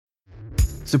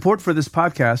Support for this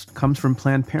podcast comes from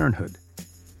Planned Parenthood.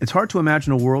 It's hard to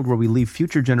imagine a world where we leave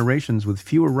future generations with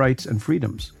fewer rights and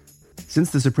freedoms.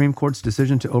 Since the Supreme Court's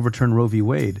decision to overturn Roe v.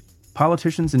 Wade,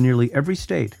 politicians in nearly every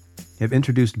state have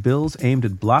introduced bills aimed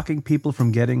at blocking people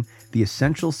from getting the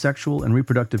essential sexual and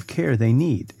reproductive care they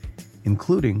need,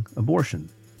 including abortion.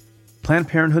 Planned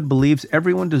Parenthood believes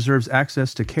everyone deserves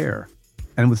access to care,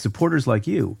 and with supporters like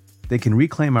you, they can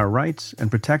reclaim our rights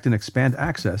and protect and expand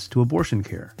access to abortion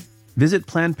care. Visit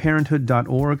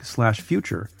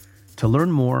PlannedParenthood.org/future to learn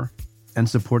more and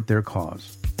support their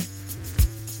cause.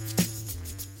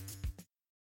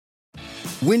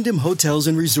 Wyndham Hotels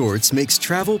and Resorts makes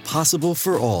travel possible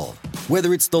for all.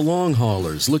 Whether it's the long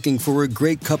haulers looking for a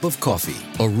great cup of coffee,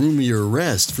 a roomier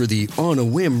rest for the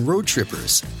on-a-whim road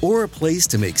trippers, or a place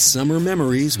to make summer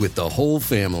memories with the whole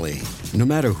family. No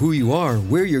matter who you are,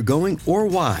 where you're going, or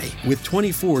why, with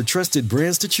 24 trusted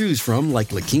brands to choose from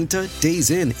like La Quinta,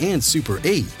 Days Inn, and Super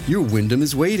 8, your Wyndham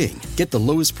is waiting. Get the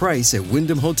lowest price at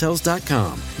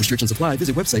WyndhamHotels.com. Restrictions apply.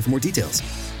 Visit website for more details.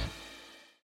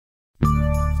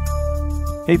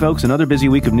 Hey folks, another busy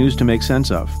week of news to make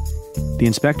sense of. The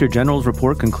Inspector General's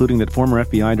report concluding that former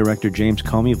FBI Director James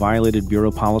Comey violated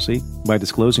bureau policy by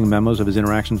disclosing memos of his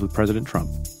interactions with President Trump.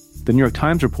 The New York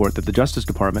Times report that the Justice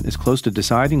Department is close to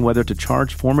deciding whether to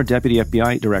charge former Deputy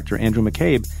FBI Director Andrew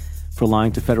McCabe for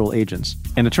lying to federal agents.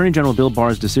 And Attorney General Bill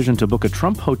Barr's decision to book a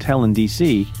Trump hotel in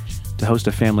D.C. to host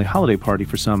a family holiday party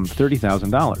for some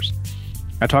 $30,000.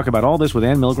 I talk about all this with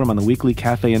Ann Milgram on the weekly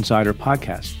Cafe Insider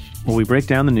podcast, where we break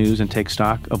down the news and take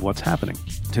stock of what's happening.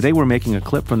 Today we're making a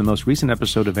clip from the most recent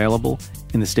episode available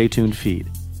in the Stay Tuned feed.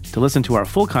 To listen to our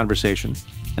full conversation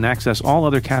and access all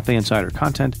other Cafe Insider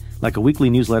content, like a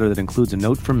weekly newsletter that includes a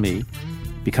note from me,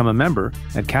 become a member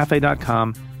at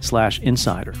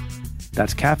cafe.com/insider.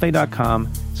 That's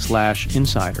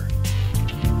cafe.com/insider.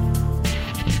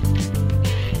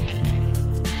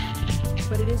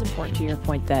 But it is important to your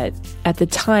point that at the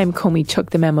time Comey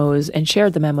took the memos and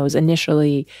shared the memos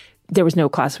initially, there was no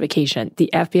classification. The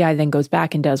FBI then goes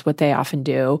back and does what they often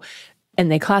do,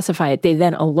 and they classify it. They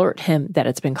then alert him that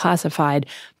it's been classified.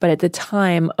 But at the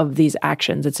time of these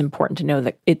actions, it's important to know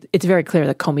that it's very clear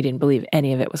that Comey didn't believe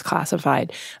any of it was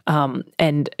classified.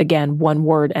 And again, one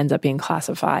word ends up being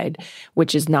classified,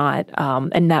 which is not,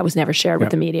 and that was never shared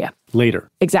with the media. Later.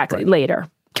 Exactly, right. Later.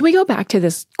 Can we go back to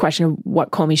this question of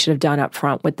what Comey should have done up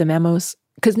front with the memos?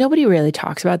 Because nobody really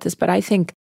talks about this, but I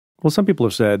think... Well, some people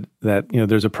have said that,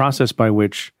 there's a process by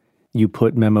which you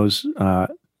put memos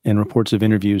and reports of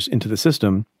interviews into the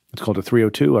system. It's called a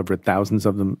 302. I've read thousands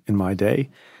of them in my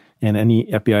day, and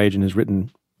any FBI agent has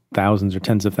written thousands or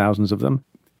tens of thousands of them.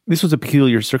 This was a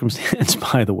peculiar circumstance,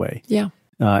 by the way. Yeah.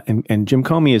 And Jim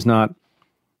Comey is not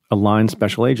a line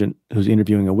special agent who's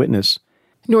interviewing a witness.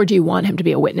 Nor do you want him to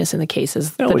be a witness in the case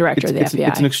as the director of the FBI.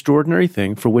 It's an extraordinary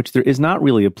thing for which there is not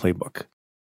really a playbook,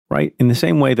 right? In the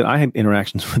same way that I had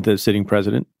interactions with the sitting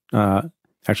president.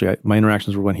 Actually, my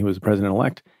interactions were when he was the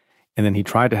president-elect. And then he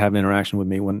tried to have an interaction with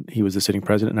me when he was the sitting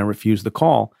president, and I refused the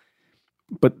call.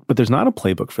 But there's not a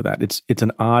playbook for that. It's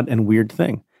an odd and weird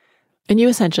thing. And you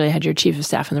essentially had your chief of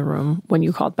staff in the room when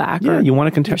you called back. Yeah, you want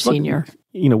to contest. Senior.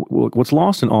 What's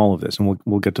lost in all of this, and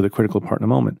we'll get to the critical part in a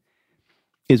moment,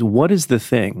 is what is the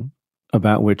thing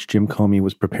about which Jim Comey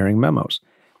was preparing memos?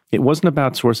 It wasn't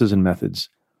about sources and methods.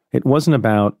 It wasn't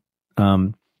about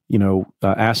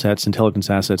assets, intelligence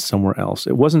assets somewhere else.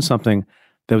 It wasn't something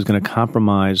that was going to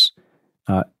compromise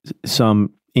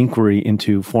some inquiry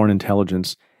into foreign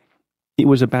intelligence. It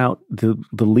was about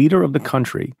the leader of the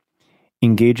country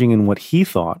engaging in what he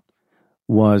thought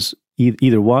was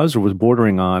either was or was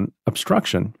bordering on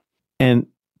obstruction. And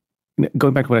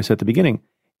going back to what I said at the beginning,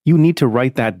 you need to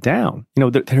write that down. There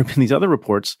have been these other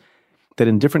reports that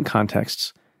in different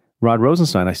contexts, Rod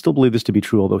Rosenstein, I still believe this to be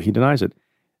true, although he denies it,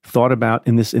 thought about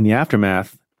in the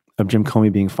aftermath of Jim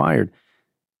Comey being fired.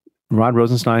 Rod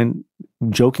Rosenstein,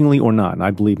 jokingly or not, and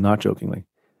I believe not jokingly,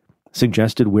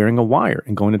 suggested wearing a wire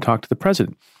and going to talk to the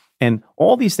president. And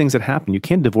all these things that happened, you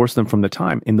can't divorce them from the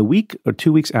time. In the week or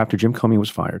 2 weeks after Jim Comey was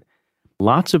fired,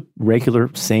 lots of regular,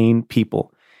 sane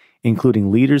people, including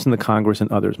leaders in the Congress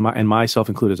and others, and myself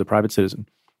included as a private citizen,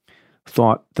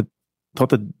 thought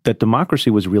that democracy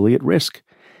was really at risk,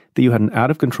 that you had an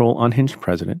out-of-control, unhinged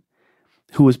president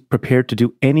who was prepared to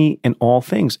do any and all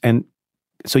things. And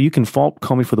so you can fault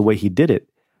Comey for the way he did it,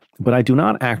 but I do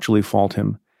not actually fault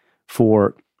him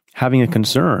for having a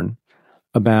concern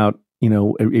about,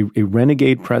 a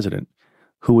renegade president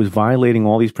who was violating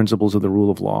all these principles of the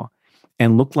rule of law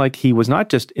and looked like he was not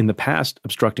just in the past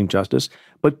obstructing justice,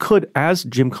 but could, as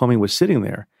Jim Comey was sitting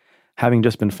there, having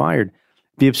just been fired,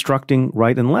 be obstructing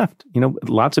right and left.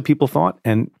 Lots of people thought,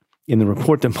 and in the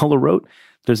report that Mueller wrote,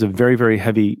 there's a very, very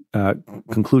heavy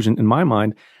conclusion in my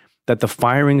mind that the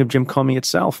firing of Jim Comey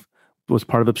itself was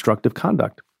part of obstructive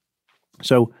conduct.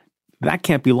 So that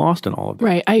can't be lost in all of this.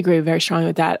 Right. I agree very strongly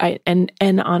with that. And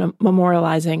on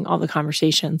memorializing all the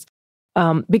conversations,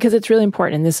 because it's really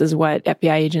important. And this is what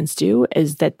FBI agents do,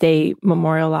 is that they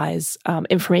memorialize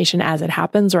information as it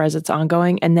happens or as it's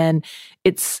ongoing. And then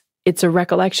it's a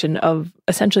recollection of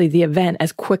essentially the event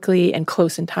as quickly and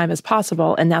close in time as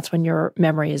possible. And that's when your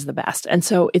memory is the best. And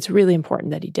so it's really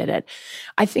important that he did it.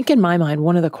 I think in my mind,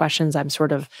 one of the questions I'm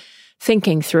sort of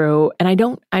thinking through, and I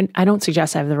don't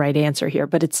suggest I have the right answer here,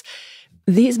 but it's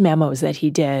these memos that he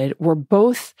did were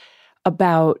both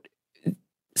about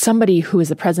somebody who is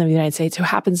the president of the United States who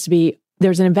happens to be,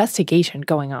 there's an investigation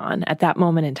going on at that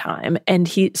moment in time. And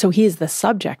he is the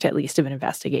subject, at least, of an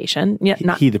investigation.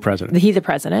 He, the president. He, the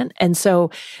president. And so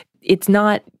it's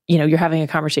not, you're having a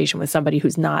conversation with somebody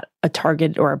who's not a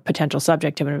target or a potential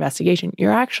subject of an investigation.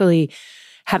 You're actually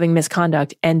having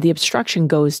misconduct, and the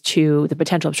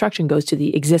potential obstruction goes to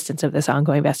the existence of this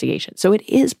ongoing investigation. So it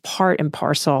is part and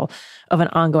parcel of an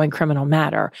ongoing criminal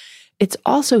matter. It's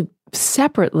also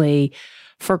separately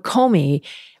for Comey.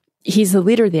 He's the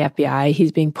leader of the FBI.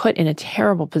 He's being put in a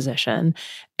terrible position,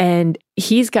 and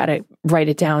he's got to write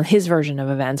it down, his version of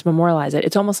events, memorialize it.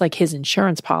 It's almost like his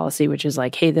insurance policy, which is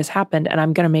like, hey, this happened, and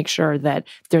I'm going to make sure that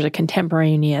there's a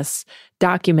contemporaneous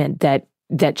document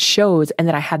that shows, and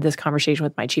that I had this conversation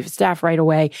with my chief of staff right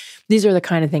away. These are the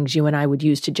kind of things you and I would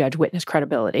use to judge witness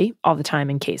credibility all the time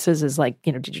in cases, is like,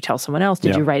 did you tell someone else?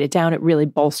 Did you write it down? It really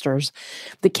bolsters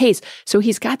the case. So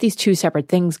he's got these two separate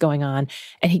things going on,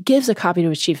 and he gives a copy to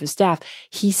his chief of staff.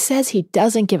 He says he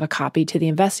doesn't give a copy to the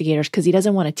investigators because he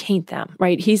doesn't want to taint them,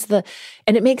 right?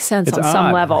 And it makes sense on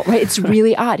some level, right? It's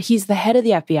really odd. He's the head of the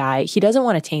FBI. He doesn't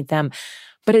want to taint them.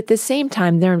 But at the same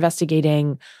time, they're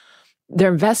investigating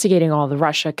all the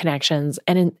Russia connections.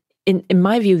 And in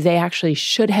my view, they actually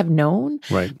should have known.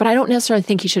 Right. But I don't necessarily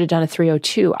think he should have done a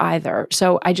 302 either.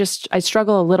 So I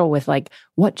struggle a little with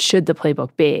what should the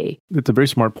playbook be? It's a very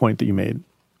smart point that you made,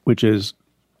 which is,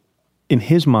 in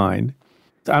his mind,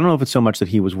 I don't know if it's so much that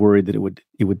he was worried that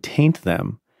it would taint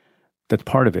them. That's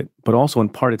part of it. But also in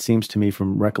part, it seems to me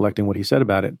from recollecting what he said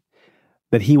about it,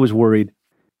 that he was worried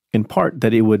in part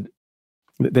that it would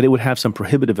have some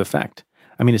prohibitive effect.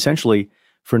 I mean, essentially,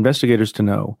 for investigators to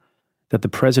know that the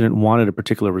president wanted a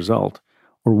particular result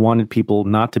or wanted people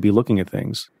not to be looking at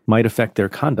things might affect their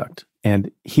conduct. And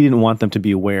he didn't want them to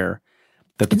be aware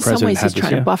that the president had this. In some ways, he's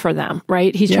trying to buffer them,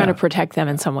 right? He's trying to protect them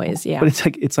in some ways, yeah. But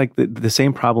it's like the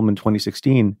same problem in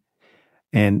 2016.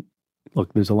 And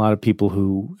look, there's a lot of people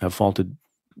who have faulted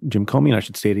Jim Comey, and I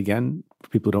should say it again for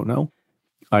people who don't know.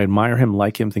 I admire him,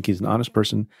 like him, think he's an honest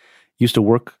person. Used to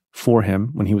work for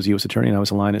him when he was U.S. attorney, and I was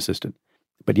a line assistant.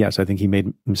 But yes, I think he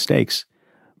made mistakes.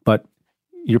 But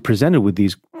you're presented with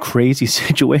these crazy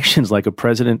situations like a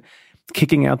president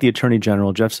kicking out the attorney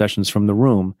general, Jeff Sessions, from the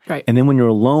room. Right. And then when you're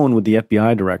alone with the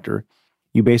FBI director,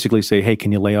 you basically say, hey,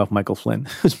 can you lay off Michael Flynn,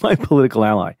 who's my political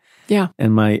ally? Yeah.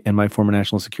 And my former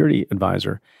national security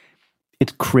advisor.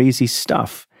 It's crazy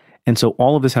stuff. And so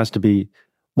all of this has to be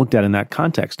looked at in that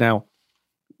context. Now,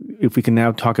 if we can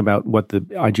now talk about what the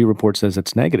IG report says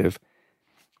that's negative,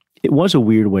 it was a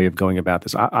weird way of going about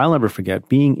this. I'll never forget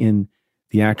being in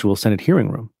the actual Senate hearing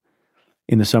room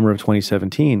in the summer of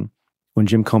 2017 when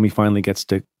Jim Comey finally gets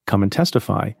to come and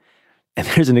testify. And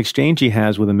there's an exchange he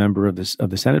has with a member of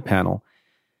the Senate panel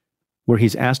where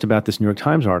he's asked about this New York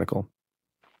Times article.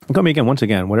 And Comey, once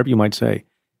again, whatever you might say,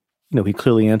 he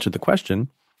clearly answered the question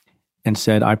and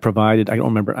said, I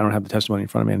don't have the testimony in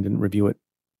front of me and didn't review it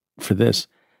for this.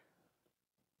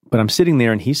 But I'm sitting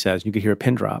there and he says, you could hear a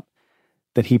pin drop,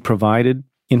 that he provided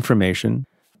information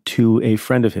to a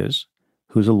friend of his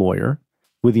who's a lawyer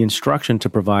with the instruction to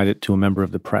provide it to a member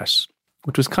of the press,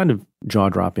 which was kind of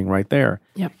jaw-dropping right there.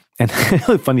 Yep. And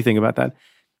the funny thing about that,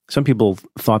 some people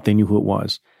thought they knew who it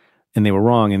was, and they were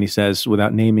wrong. And he says,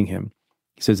 without naming him,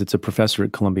 he says it's a professor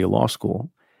at Columbia Law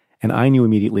School. And I knew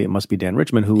immediately it must be Dan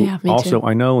Richman, who also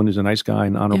I know, and is a nice guy,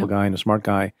 an honorable guy, and a smart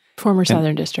guy. Former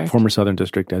Southern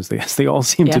District, as they all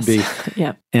seem to be.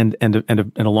 Yeah. And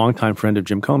a longtime friend of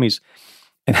Jim Comey's.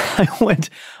 And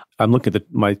I'm looking at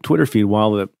my Twitter feed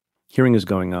while the hearing is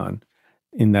going on.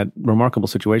 In that remarkable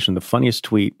situation, the funniest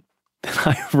tweet that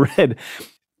I read,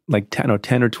 like 10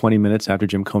 or 20 minutes after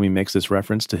Jim Comey makes this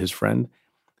reference to his friend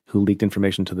who leaked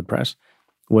information to the press,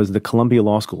 was the Columbia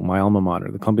Law School, my alma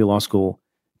mater, the Columbia Law School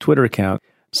Twitter account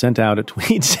sent out a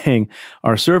tweet saying,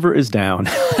 "Our server is down."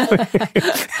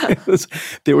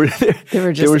 There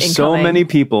were so many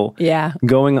people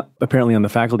going apparently on the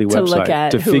faculty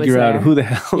website to figure out who the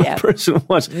hell the person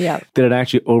was that had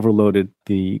actually overloaded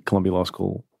the Columbia Law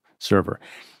School server.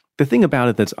 The thing about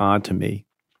it that's odd to me,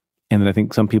 and that I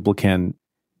think some people can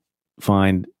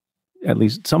find at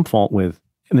least some fault with,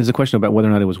 and there's a question about whether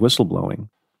or not it was whistleblowing.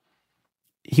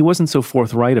 He wasn't so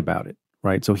forthright about it,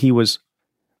 right? So he was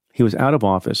out of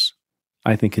office.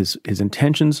 I think his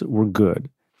intentions were good.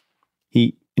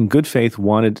 He, in good faith,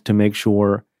 wanted to make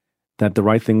sure that the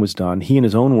right thing was done. He, in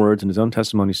his own words, in his own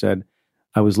testimony, said,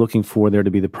 "I was looking for there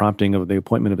to be the prompting of the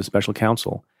appointment of a special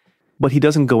counsel." But he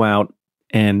doesn't go out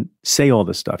and say all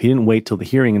this stuff. He didn't wait till the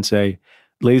hearing and say,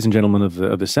 "Ladies and gentlemen of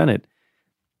the Senate,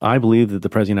 I believe that the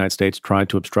President of the United States tried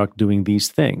to obstruct doing these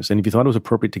things. And if you thought it was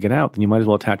appropriate to get out, then you might as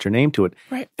well attach your name to it."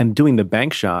 Right. And doing the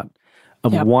bank shot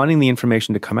of wanting the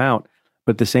information to come out,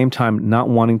 but at the same time not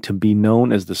wanting to be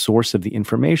known as the source of the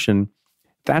information,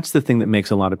 that's the thing that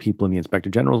makes a lot of people in the Inspector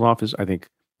General's office, I think,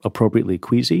 appropriately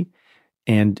queasy,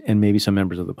 and maybe some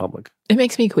members of the public. It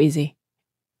makes me queasy,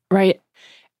 right?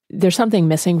 There's something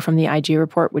missing from the IG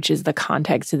report, which is the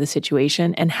context of the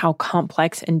situation and how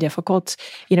complex and difficult.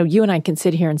 You and I can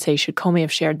sit here and say, should Comey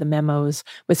have shared the memos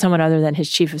with someone other than his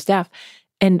chief of staff?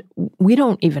 And we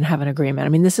don't even have an agreement. I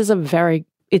mean, this is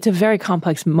it's a very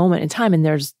complex moment in time, and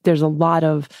there's a lot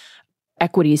of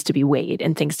equities to be weighed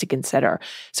and things to consider.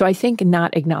 So I think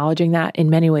not acknowledging that in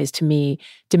many ways, to me,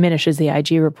 diminishes the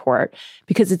IG report,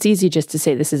 because it's easy just to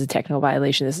say this is a technical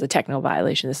violation, this is a technical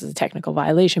violation, this is a technical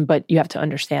violation, but you have to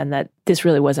understand that this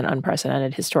really was an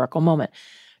unprecedented historical moment.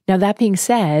 Now, that being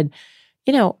said,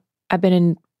 I've been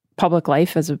in public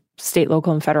life as a state,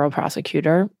 local, and federal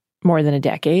prosecutor more than a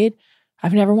decade.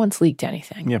 I've never once leaked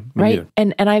anything. Yeah, right.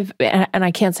 And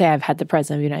I can't say I've had the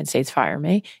President of the United States fire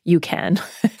me. You can.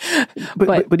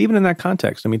 but even in that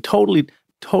context, I mean,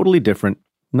 totally different,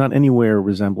 not anywhere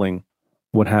resembling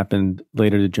what happened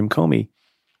later to Jim Comey.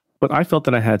 But I felt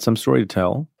that I had some story to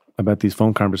tell about these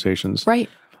phone conversations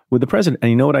with the president.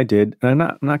 And you know what I did? And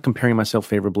I'm not comparing myself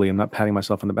favorably. I'm not patting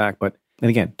myself on the back. But,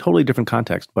 and again, totally different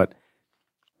context. But,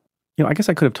 I guess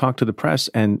I could have talked to the press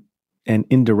and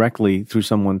indirectly through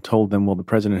someone told them, well, the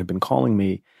president had been calling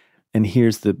me, and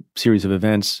here's the series of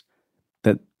events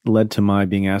that led to my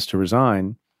being asked to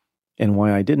resign and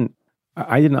why I didn't.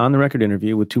 I did an on-the-record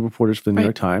interview with two reporters for the New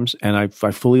York Times, and I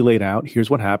fully laid out,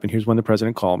 here's what happened, here's when the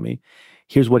president called me,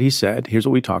 here's what he said, here's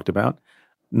what we talked about.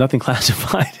 Nothing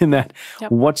classified in that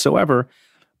whatsoever.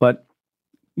 But,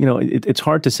 it's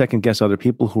hard to second-guess other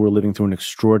people who are living through an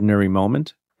extraordinary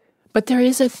moment. But there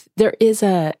is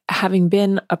a having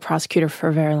been a prosecutor for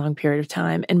a very long period of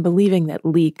time and believing that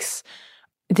leaks,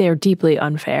 they're deeply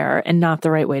unfair and not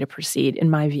the right way to proceed, in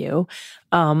my view.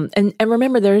 And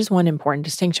remember, there is one important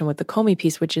distinction with the Comey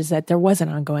piece, which is that there was an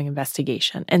ongoing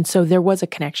investigation. And so there was a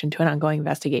connection to an ongoing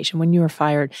investigation. When you were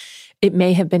fired, it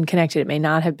may have been connected, it may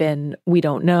not have been, we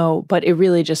don't know, but it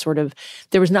really just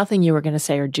there was nothing you were going to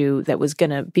say or do that was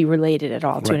going to be related at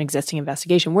all to an existing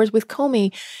investigation. Whereas with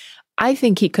Comey, I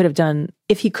think he could have done,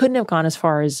 if he couldn't have gone as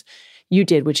far as you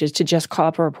did, which is to just call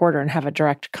up a reporter and have a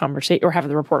direct conversation, or have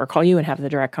the reporter call you and have the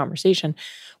direct conversation.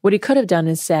 What he could have done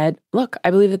is said, look,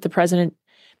 I believe that the president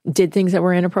did things that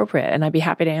were inappropriate, and I'd be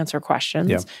happy to answer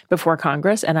questions before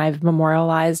Congress. And I've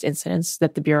memorialized incidents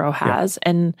that the Bureau has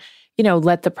and,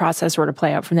 let the process sort of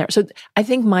play out from there. So I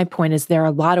think my point is there are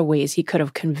a lot of ways he could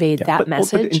have conveyed that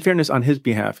message. But in fairness, on his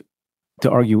behalf, to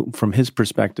argue from his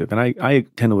perspective, and I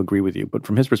tend to agree with you, but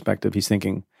from his perspective, he's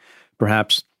thinking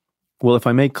perhaps, well, if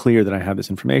I make clear that I have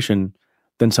this information,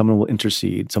 then someone will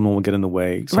intercede, someone will get in the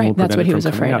way. Right, that's what he was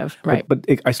afraid of. Right. But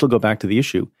I still go back to the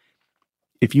issue.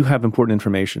 If you have important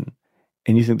information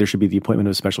and you think there should be the appointment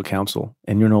of a special counsel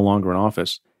and you're no longer in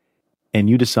office and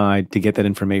you decide to get that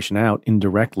information out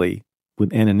indirectly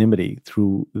with anonymity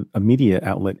through a media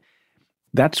outlet,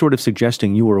 that's sort of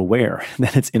suggesting you were aware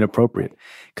that it's inappropriate,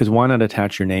 because why not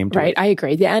attach your name to it? Right, I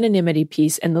agree. The anonymity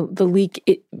piece and the leak,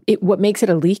 what makes it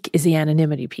a leak is the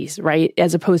anonymity piece, right?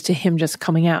 As opposed to him just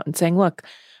coming out and saying, look,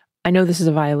 I know this is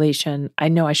a violation. I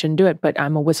know I shouldn't do it, but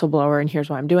I'm a whistleblower and here's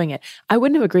why I'm doing it. I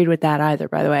wouldn't have agreed with that either,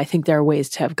 by the way. I think there are ways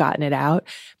to have gotten it out,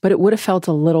 but it would have felt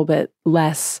a little bit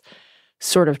less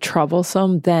sort of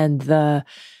troublesome than the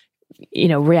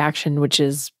reaction, which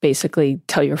is basically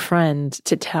tell your friend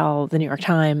to tell the New York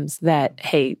Times that,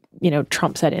 hey,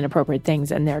 Trump said inappropriate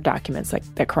things, and there are documents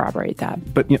that corroborate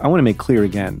that. But I want to make clear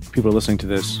again, people are listening to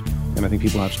this, and I think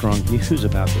people have strong views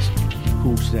about this,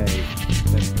 who say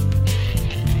that.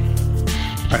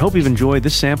 I hope you've enjoyed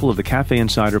this sample of the Cafe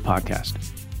Insider podcast.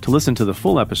 To listen to the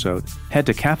full episode, head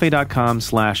to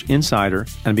cafe.com/insider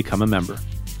and become a member.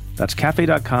 That's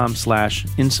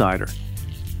cafe.com/insider.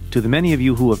 To the many of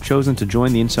you who have chosen to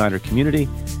join the Insider community,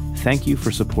 thank you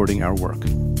for supporting our work.